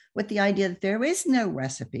with the idea that there is no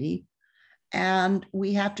recipe and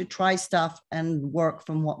we have to try stuff and work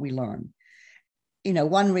from what we learn.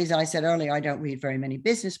 One reason I said earlier I don't read very many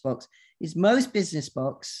business books is most business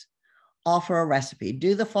books offer a recipe.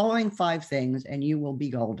 Do the following 5 things and you will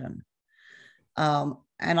be golden. And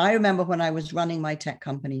I remember when I was running my tech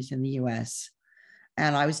companies in the US,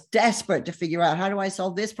 and I was desperate to figure out how do I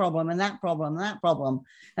solve this problem and that problem and that problem.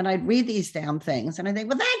 And I'd read these damn things and I think,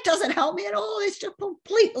 well, that doesn't help me at all. It's just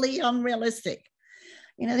completely unrealistic.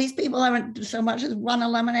 These people haven't so much as run a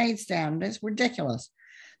lemonade stand. It's ridiculous.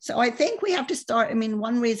 So I think we have to start.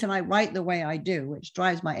 One reason I write the way I do, which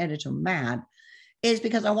drives my editor mad, is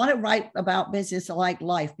because I want to write about business like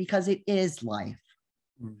life, because it is life.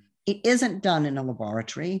 It isn't done in a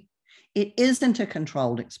laboratory. It isn't a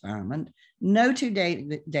controlled experiment. No 2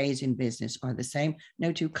 days in business are the same.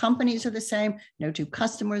 No 2 companies are the same. No 2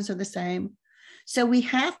 customers are the same. So we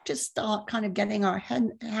have to start kind of getting our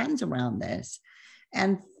hands around this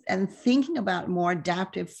and thinking about more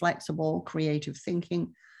adaptive, flexible, creative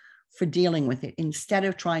thinking for dealing with it, instead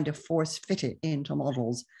of trying to force fit it into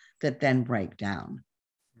models that then break down.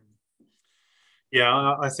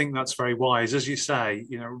 Yeah, I think that's very wise. As you say,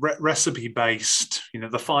 recipe based,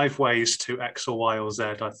 the 5 ways to X or Y or Z,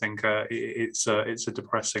 I think it's a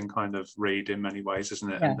depressing kind of read in many ways,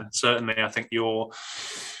 isn't it? Yeah. And certainly I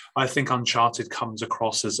think Uncharted comes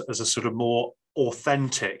across as a sort of more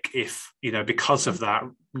authentic, if because of that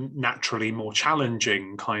naturally more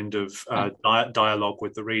challenging kind of dialogue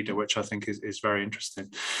with the reader, which I think is very interesting.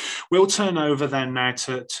 We'll turn over then now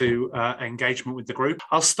to engagement with the group.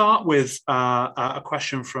 I'll start with a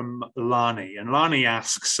question from Lani, and Lani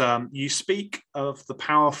asks, you speak of the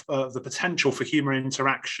power of the potential for human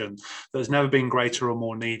interaction that has never been greater or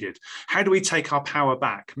more needed. How do we take our power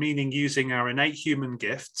back, meaning using our innate human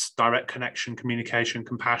gifts, direct connection, communication,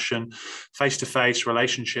 compassion, face-to-face,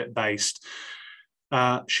 relationship-based?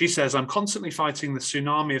 She says, I'm constantly fighting the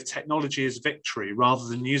tsunami of technology as victory rather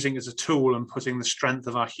than using it as a tool and putting the strength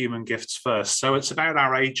of our human gifts first. So it's about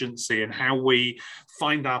our agency and how we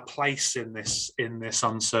find our place in this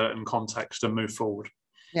uncertain context and move forward.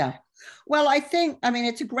 Yeah. Well,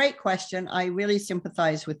 it's a great question. I really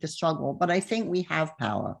sympathize with the struggle, but I think we have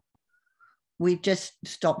power. We've just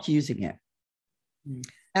stopped using it. Mm.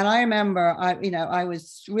 And I remember, I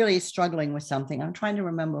was really struggling with something. I'm trying to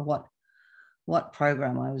remember what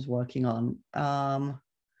program I was working on.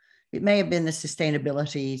 It may have been the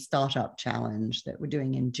Sustainability Startup Challenge that we're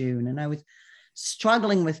doing in June. And I was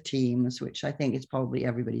struggling with teams, which I think is probably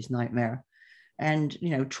everybody's nightmare. And,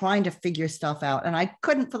 trying to figure stuff out. And I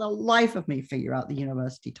couldn't for the life of me figure out the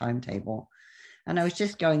university timetable. And I was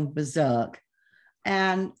just going berserk.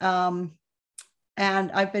 And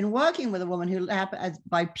I've been working with a woman who,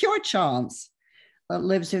 by pure chance,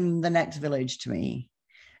 lives in the next village to me.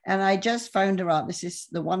 And I just phoned her up. This is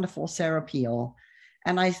the wonderful Sarah Peel.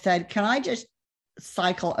 And I said, can I just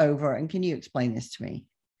cycle over and can you explain this to me?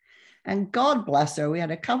 And God bless her, we had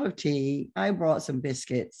a cup of tea. I brought some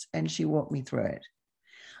biscuits and she walked me through it.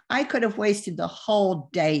 I could have wasted the whole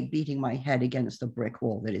day beating my head against the brick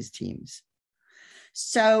wall that is Teams.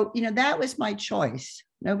 So, that was my choice.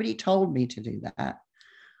 Nobody told me to do that.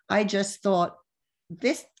 I just thought,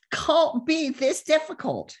 this can't be this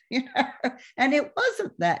difficult, and it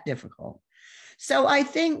wasn't that difficult. So I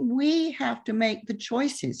think we have to make the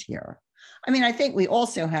choices here. I think we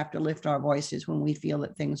also have to lift our voices when we feel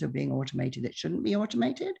that things are being automated that shouldn't be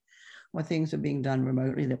automated, or things are being done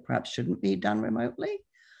remotely that perhaps shouldn't be done remotely,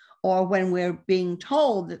 or when we're being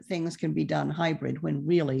told that things can be done hybrid when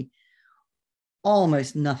really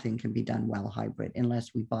almost nothing can be done well hybrid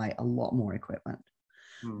unless we buy a lot more equipment.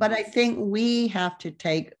 But I think we have to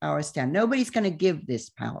take our stand. Nobody's going to give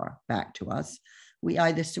this power back to us. We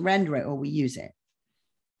either surrender it or we use it.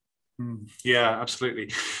 Yeah,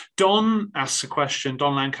 absolutely. Don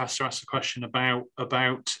Lancaster asks a question about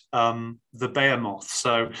the behemoth.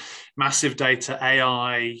 So massive data,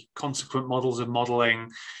 AI, consequent models of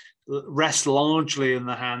modeling rest largely in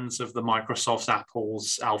the hands of the Microsofts,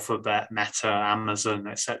 Apples, Alphabet, Meta, Amazon,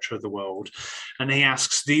 etc. of the world. And he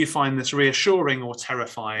asks, do you find this reassuring or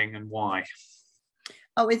terrifying, and why?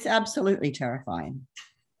 Oh, it's absolutely terrifying.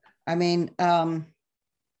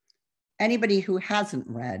 Anybody who hasn't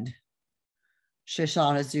read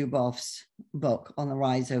Shoshana Zuboff's book on the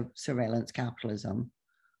rise of surveillance capitalism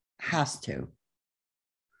has to.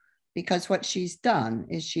 Because what she's done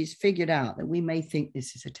is she's figured out that we may think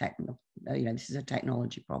this is a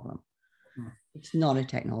technology problem. It's not a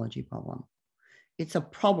technology problem. It's a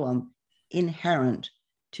problem inherent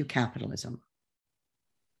to capitalism.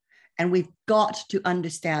 And we've got to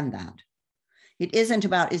understand that. It isn't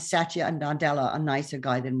about, is Satya Nadella a nicer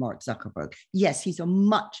guy than Mark Zuckerberg? Yes, he's a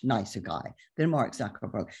much nicer guy than Mark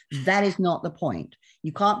Zuckerberg. That is not the point.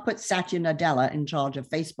 You can't put Satya Nadella in charge of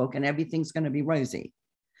Facebook and everything's going to be rosy.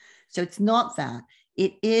 So it's not that.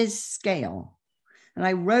 It is scale. And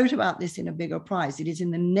I wrote about this in A Bigger Prize. It is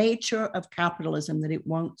in the nature of capitalism that it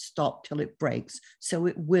won't stop till it breaks. So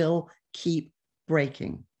it will keep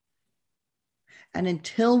breaking. And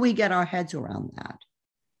until we get our heads around that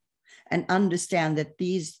and understand that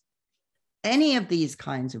any of these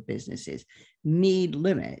kinds of businesses need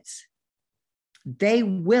limits, they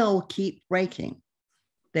will keep breaking.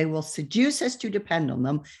 They will seduce us to depend on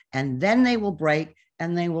them, and then they will break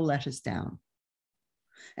and they will let us down.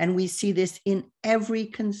 And we see this in every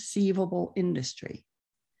conceivable industry.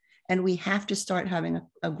 And we have to start having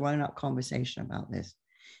a grown-up conversation about this.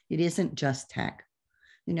 It isn't just tech.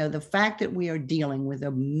 The fact that we are dealing with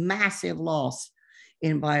a massive loss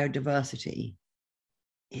in biodiversity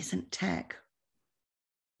isn't tech,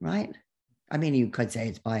 right? You could say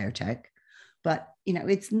it's biotech, but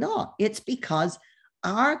it's not. It's because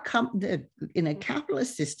in a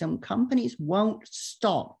capitalist system, companies won't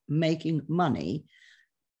stop making money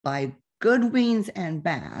by good means and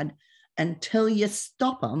bad, until you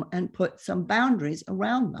stop them and put some boundaries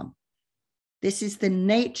around them. This is the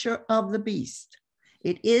nature of the beast.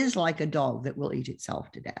 It is like a dog that will eat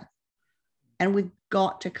itself to death. And we've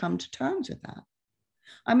got to come to terms with that.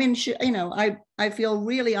 I mean, I feel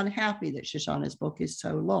really unhappy that Shoshana's book is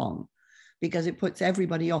so long, because it puts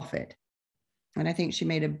everybody off it. And I think she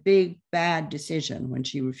made a big, bad decision when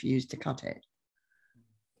she refused to cut it.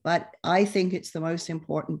 But I think it's the most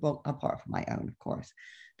important book, apart from my own, of course,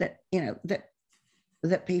 that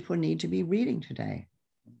people need to be reading today.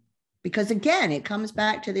 Because again, it comes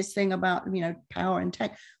back to this thing about, power and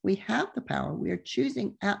tech. We have the power. We are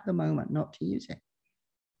choosing at the moment not to use it.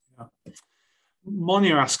 Yeah.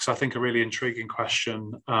 Monia asks, I think, a really intriguing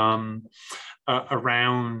question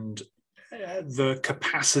around the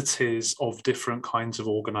capacities of different kinds of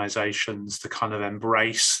organizations to kind of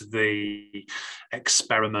embrace the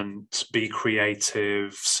experiment, be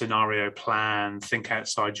creative, scenario plan, think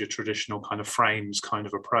outside your traditional kind of frames kind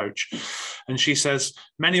of approach. And she says,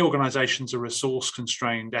 many organizations are resource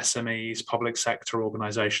constrained, SMEs, public sector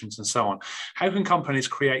organizations, and so on. How can companies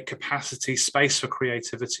create capacity, space for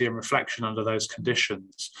creativity and reflection under those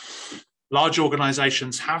conditions? Large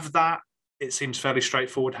organizations have that. It seems fairly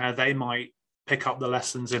straightforward how they might pick up the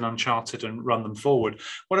lessons in Uncharted and run them forward.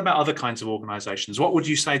 What about other kinds of organizations? What would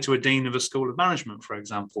you say to a dean of a school of management, for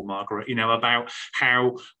example, Margaret, about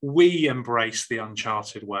how we embrace the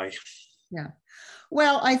Uncharted way? Yeah.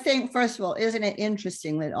 Well, I think, first of all, isn't it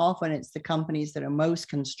interesting that often it's the companies that are most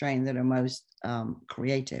constrained that are most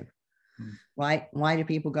creative, right? Why do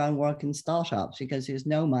people go and work in startups? Because there's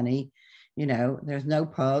no money, there's no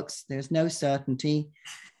perks, there's no certainty,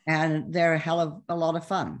 and they're a hell of a lot of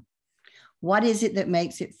fun. What is it that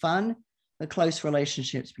makes it fun? The close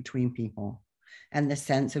relationships between people and the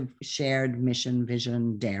sense of shared mission,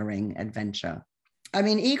 vision, daring, adventure. I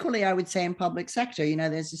mean, equally, I would say in public sector,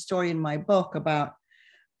 there's a story in my book about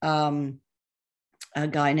a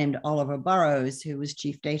guy named Oliver Burrows, who was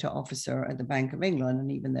chief data officer at the Bank of England. And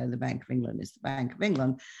even though the Bank of England is the Bank of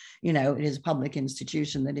England, it is a public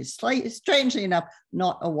institution that is strangely enough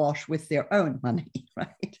not awash with their own money,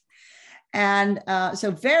 right? And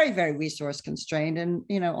so very, very resource constrained. And,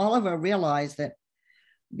 Oliver realized that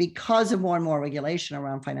because of more and more regulation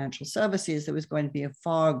around financial services, there was going to be a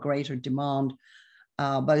far greater demand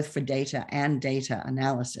both for data and data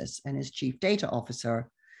analysis. And as chief data officer,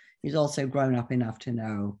 he's also grown up enough to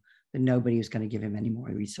know that nobody was going to give him any more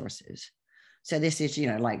resources. So this is,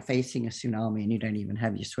 like facing a tsunami and you don't even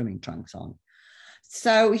have your swimming trunks on.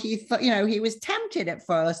 So he thought, he was tempted at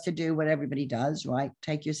first to do what everybody does, right?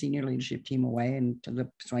 Take your senior leadership team away and to the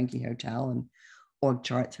swanky hotel and org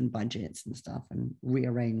charts and budgets and stuff and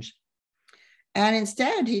rearrange. And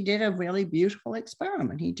instead, he did a really beautiful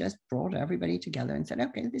experiment. He just brought everybody together and said,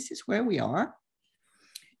 okay, this is where we are.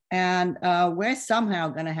 And we're somehow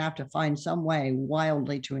going to have to find some way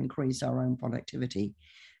wildly to increase our own productivity.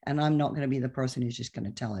 And I'm not going to be the person who's just going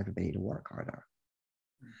to tell everybody to work harder.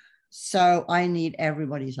 So I need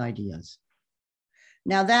everybody's ideas.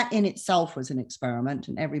 Now that in itself was an experiment,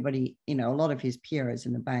 and everybody, a lot of his peers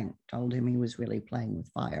in the bank told him he was really playing with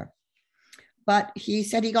fire. But he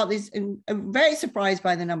said he got this, very surprised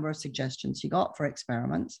by the number of suggestions he got for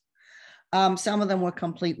experiments. Some of them were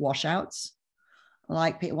complete washouts.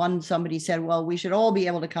 Like somebody said, well, we should all be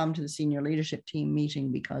able to come to the senior leadership team meeting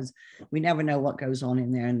because we never know what goes on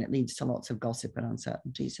in there and it leads to lots of gossip and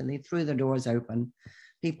uncertainty. So they threw the doors open.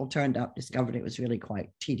 People turned up, discovered it was really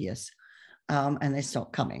quite tedious, and they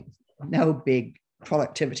stopped coming. No big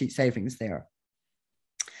productivity savings there.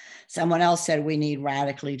 Someone else said we need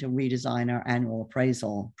radically to redesign our annual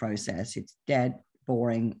appraisal process. It's dead,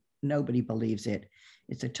 boring, nobody believes it.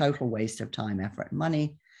 It's a total waste of time, effort, and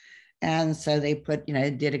money. And so they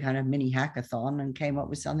did a kind of mini hackathon and came up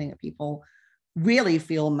with something that people really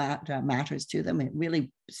feel matters to them. It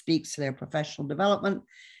really speaks to their professional development.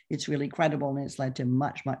 It's really credible, and it's led to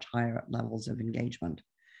much, much higher levels of engagement.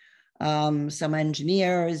 Some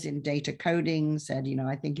engineers in data coding said,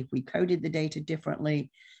 I think if we coded the data differently,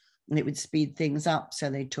 it would speed things up. So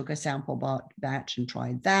they took a sample batch and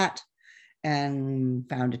tried that and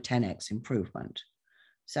found a 10x improvement.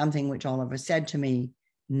 Something which Oliver said to me,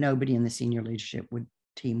 nobody in the senior leadership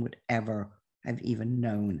team would ever have even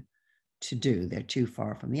known to do. They're too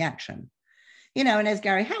far from the action. And as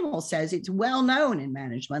Gary Hamel says, it's well known in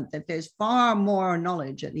management that there's far more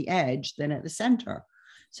knowledge at the edge than at the center.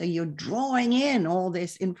 So you're drawing in all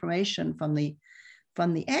this information from the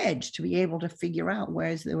edge to be able to figure out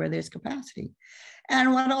where there's capacity.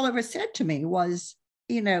 And what Oliver said to me was,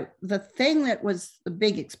 the thing that was the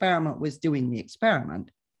big experiment was doing the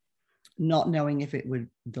experiment. not knowing if it would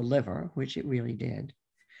deliver, which it really did.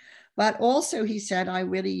 But also he said, I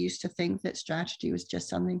really used to think that strategy was just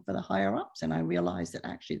something for the higher ups. And I realized that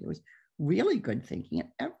actually there was really good thinking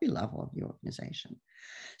at every level of the organization.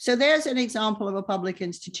 So there's an example of a public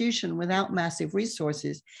institution without massive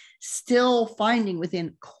resources, still finding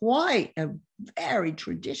within quite a very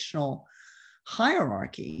traditional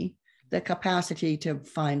hierarchy the capacity to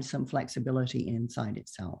find some flexibility inside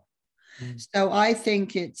itself. So I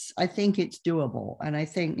think it's doable. And I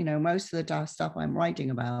think, most of the stuff I'm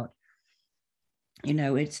writing about,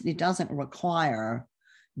 it doesn't require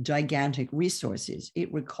gigantic resources.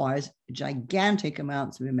 It requires gigantic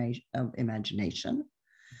amounts of imagination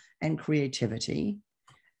and creativity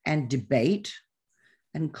and debate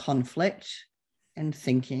and conflict and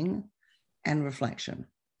thinking and reflection.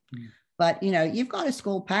 But, you've got a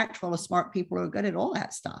school packed full of smart people who are good at all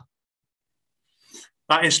that stuff.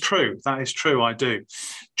 That is true. That is true. I do.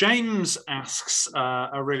 James asks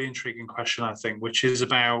a really intriguing question, I think, which is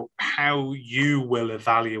about how you will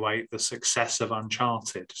evaluate the success of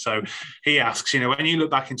Uncharted. So he asks, when you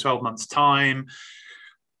look back in 12 months' time,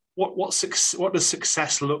 what does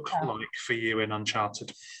success look like for you in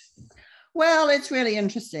Uncharted? Well, it's really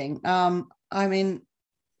interesting. I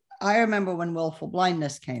remember when Willful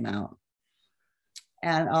Blindness came out.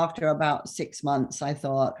 And after about 6 months, I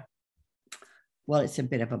thought, well, it's a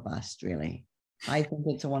bit of a bust, really. I think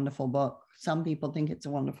it's a wonderful book. Some people think it's a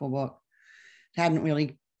wonderful book. It hadn't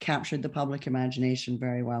really captured the public imagination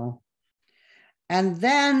very well. And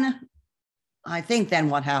then I think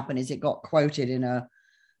what happened is it got quoted in a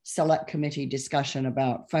select committee discussion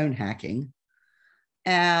about phone hacking.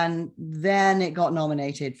 And then it got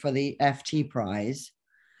nominated for the FT prize.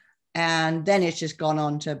 And then it's just gone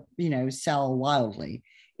on to, sell wildly.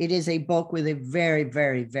 It is a book with a very,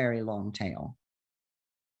 very, very long tail.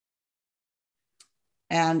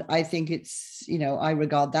 And I think it's, I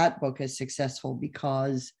regard that book as successful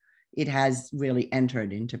because it has really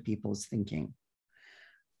entered into people's thinking.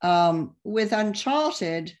 With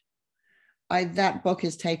Uncharted, that book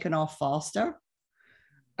has taken off faster.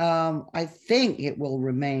 I think it will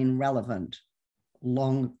remain relevant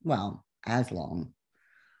as long.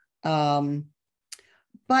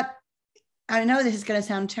 But I know this is going to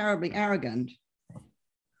sound terribly arrogant.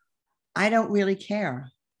 I don't really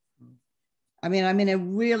care. I'm in a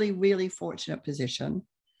really, really fortunate position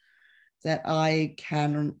that I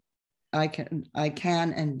can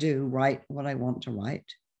and do write what I want to write.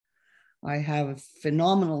 I have a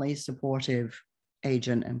phenomenally supportive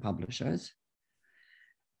agent and publishers.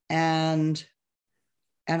 And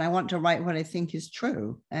I want to write what I think is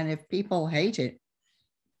true. And if people hate it,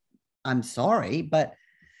 I'm sorry, but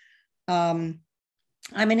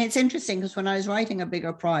it's interesting because when I was writing a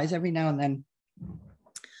bigger prize, every now and then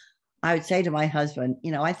I would say to my husband,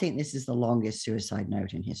 I think this is the longest suicide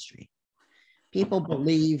note in history. People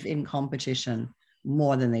believe in competition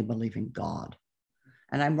more than they believe in God.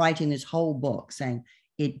 And I'm writing this whole book saying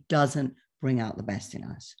it doesn't bring out the best in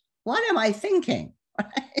us. What am I thinking?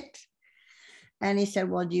 Right? And he said,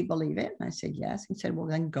 well, do you believe it? And I said, yes. He said, well,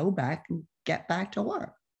 then go back and get back to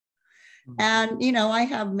work. And, I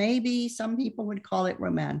have, maybe some people would call it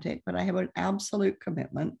romantic, but I have an absolute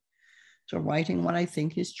commitment to writing what I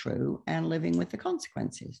think is true and living with the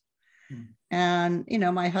consequences. And,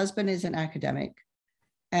 my husband is an academic,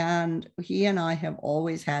 and he and I have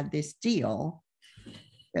always had this deal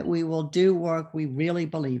that we will do work we really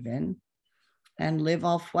believe in and live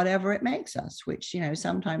off whatever it makes us, which,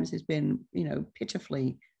 sometimes has been,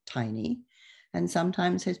 pitifully tiny, and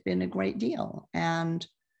sometimes has been a great deal. And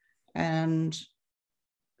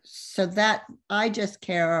so that I just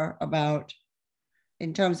care about,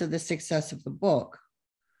 in terms of the success of the book,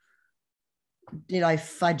 did I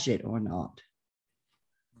fudge it or not?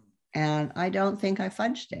 And I don't think I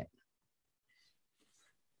fudged it.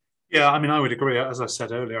 Yeah, I would agree. As I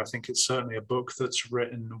said earlier, I think it's certainly a book that's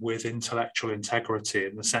written with intellectual integrity,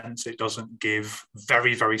 in the sense it doesn't give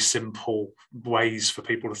very, very simple ways for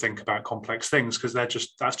people to think about complex things, because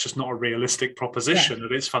that's just not a realistic proposition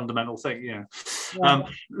at its fundamental thing. Yeah.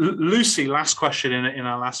 Lucy, last question in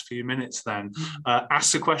our last few minutes then,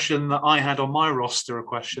 asked a question that I had on my roster of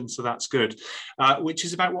questions, so that's good, which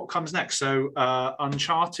is about what comes next. So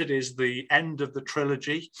Uncharted is the end of the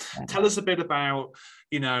trilogy. Tell us a bit about,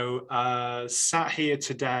 sat here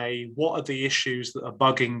today, what are the issues that are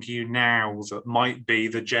bugging you now that might be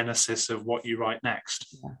the genesis of what you write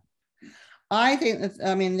next? I think that,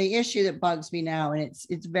 the issue that bugs me now, and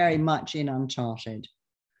it's very much in Uncharted,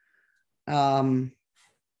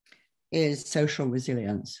 is social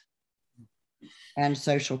resilience and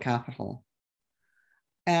social capital.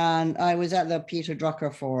 And I was at the Peter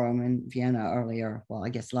Drucker Forum in Vienna earlier, well, I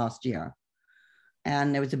guess last year.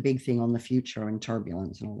 And there was a big thing on the future and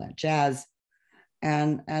turbulence and all that jazz.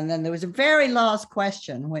 And then there was a very last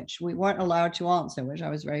question, which we weren't allowed to answer, which I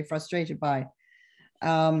was very frustrated by,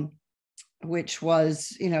 which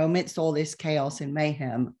was, amidst all this chaos and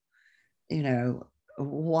mayhem,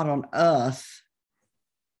 what on earth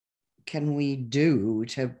can we do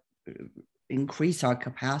to increase our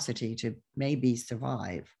capacity to maybe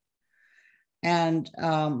survive? And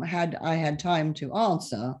had I had time to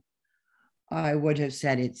answer, I would have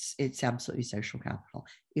said it's absolutely social capital.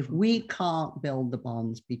 If we can't build the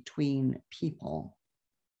bonds between people,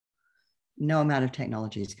 no amount of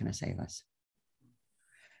technology is going to save us.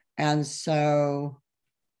 And so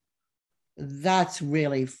that's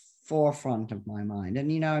really forefront of my mind.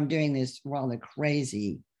 And, I'm doing this rather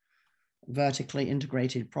crazy vertically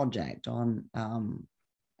integrated project on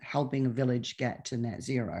helping a village get to net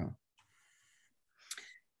zero.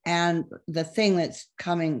 And the thing that's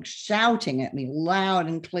shouting at me loud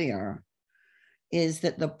and clear is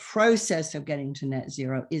that the process of getting to net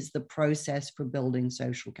zero is the process for building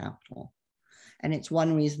social capital. And it's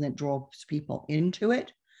one reason that draws people into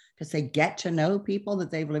it, because they get to know people that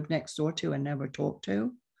they've lived next door to and never talked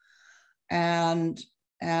to. And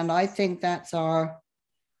I think that's our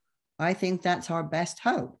best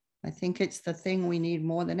hope. I think it's the thing we need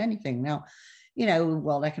more than anything. Now,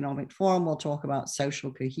 World Economic Forum will talk about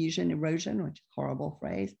social cohesion erosion, which is a horrible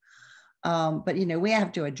phrase. But, we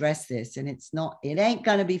have to address this, and it ain't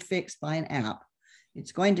going to be fixed by an app.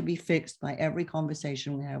 It's going to be fixed by every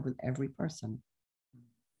conversation we have with every person.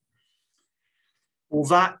 Well,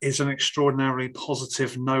 that is an extraordinarily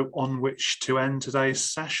positive note on which to end today's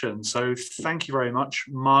session. So thank you very much,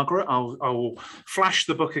 Margaret. I will flash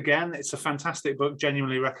the book again. It's a fantastic book.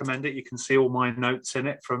 Genuinely recommend it. You can see all my notes in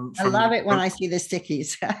it. I love it when I see the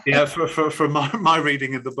stickies. Yeah, from my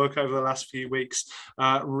reading of the book over the last few weeks.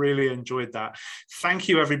 Really enjoyed that. Thank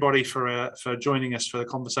you, everybody, for joining us for the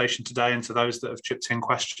conversation today, and to those that have chipped in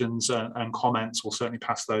questions and comments. We'll certainly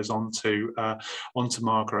pass those on to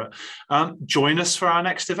Margaret. Join us for our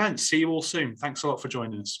next event. See you all soon. Thanks a lot for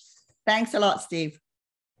joining us. Thanks a lot, Steve.